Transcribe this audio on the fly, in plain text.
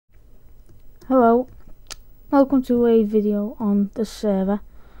Hello, welcome to a video on the server.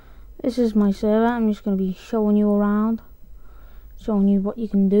 This is my server. I'm just going to be showing you around, showing you what you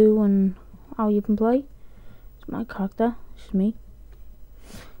can do and how you can play. It's my character, this is me.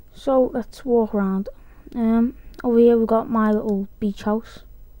 So let's walk around. Over here we've got my little beach house.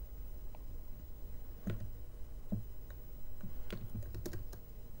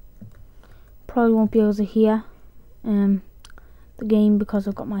 Probably won't be able to hear the game because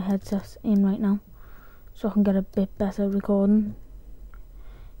I've got my headset in right now, so I can get a bit better recording.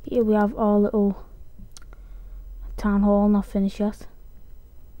 Here we have our little town hall, not finished yet.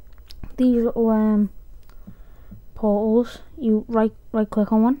 These little portals, you right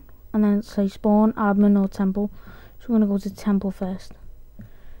click on one and then say spawn, admin or temple. So we're going to go to temple first.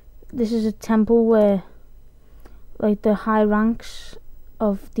 This is a temple where like the high ranks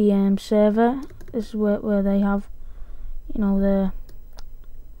of the server, this is where they have, you know, the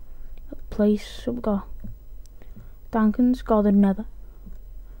place. So we've got Dankins, God of Nether,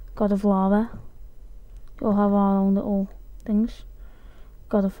 God of Lava. We'll have our own little things.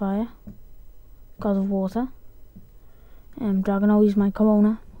 God of Fire, God of Water, Dragono, he's my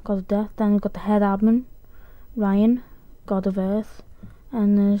co-owner, God of Death. Then we've got the head admin, Ryan, God of Earth,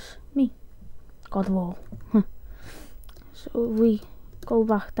 and there's me, God of All. So if we go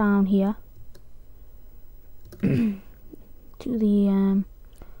back down here to the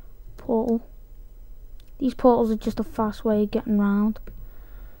portal. These portals are just a fast way of getting around.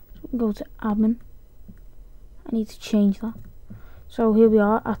 So we can go to admin. I need to change that. So here we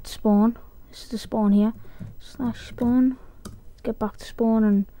are at spawn. This is the spawn here. Slash spawn. Get back to spawn,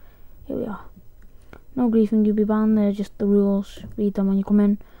 and here we are. No griefing, you'll be banned. They're just the rules. Read them when you come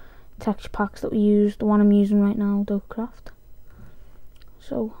in. Texture packs that we use. The one I'm using right now, Craft.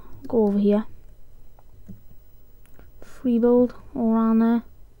 So go over here. Free build all around there.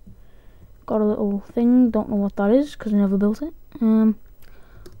 Got a little thing, don't know what that is because I never built it.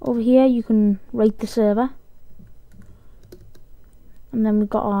 Over here you can rate the server, and then we've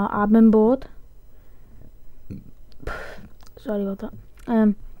got our admin board. Sorry about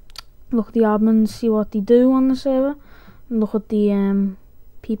that. Look at the admins, see what they do on the server, and look at the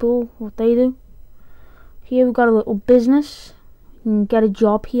people, what they do. Here we've got a little business. You can get a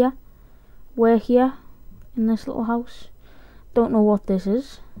job here. We're here in this little house. Don't know what this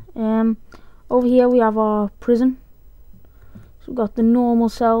is. Over here we have our prison. So we've got the normal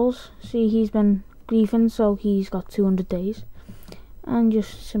cells. See, he's been griefing, so he's got 200 days. And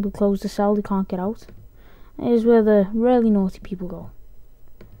just simply close the cell, they can't get out. Here's where the really naughty people go.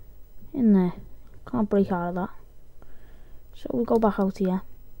 In there. Can't break out of that. So we go back out here.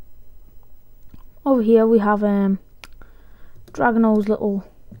 Over here we have Dragono's little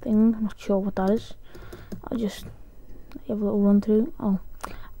thing. I'm not sure what that is. I'll just have a little run through. Oh,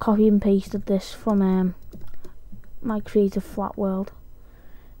 copy and pasted this from my creative flat world.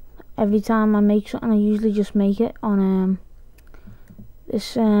 Every time I make something, I usually just make it on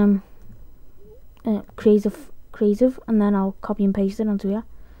this creative, and then I'll copy and paste it onto here.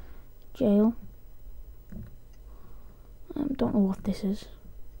 Jail. Don't know what this is.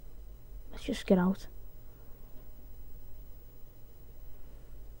 Let's just get out.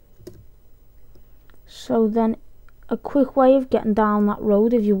 So then, a quick way of getting down that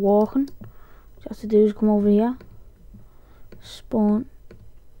road if you're walking, what you have to do is come over here, spawn.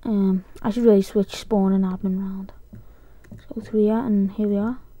 I should really switch spawn and admin round. Let's go through here, and here we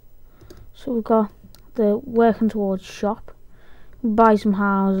are. So we've got the working towards shop. Buy some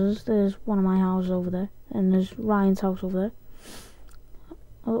houses. There's one of my houses over there, and there's Ryan's house over there.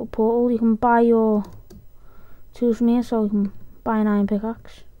 A little portal. You can buy your tools from here, so you can buy an iron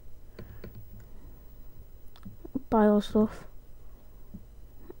pickaxe. Buy all stuff.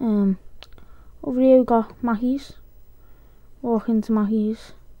 Over here we've got Mackey's. Walk into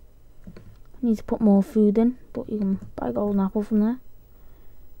Mackey's. Need to put more food in, but you can buy a golden apple from there.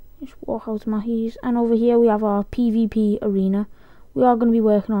 Just walk out to Mackey's. And over here we have our PvP arena. We are going to be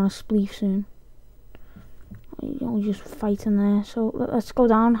working on a spleef soon. You know, just fighting there. So let's go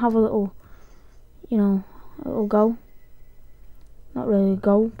down, have a little, you know, a little go. Not really a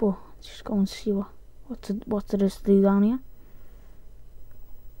go, but just go and see what there is to do down here.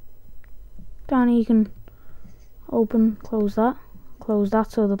 Down here you can open, close that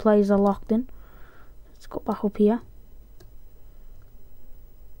so the players are locked in. Let's go back up here.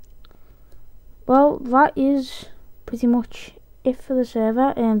 Well, that is pretty much it for the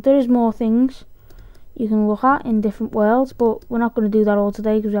server. There is more things you can look at in different worlds, but we're not going to do that all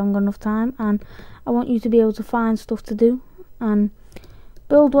today because we haven't got enough time, and I want you to be able to find stuff to do and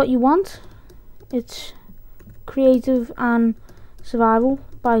build what you want. It's creative and survival,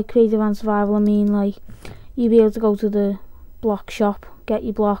 by creative and survival I mean like you'll be able to go to the block shop, get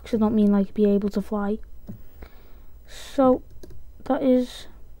your blocks. I don't mean like be able to fly. So that is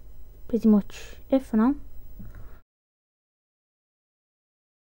pretty much it for now.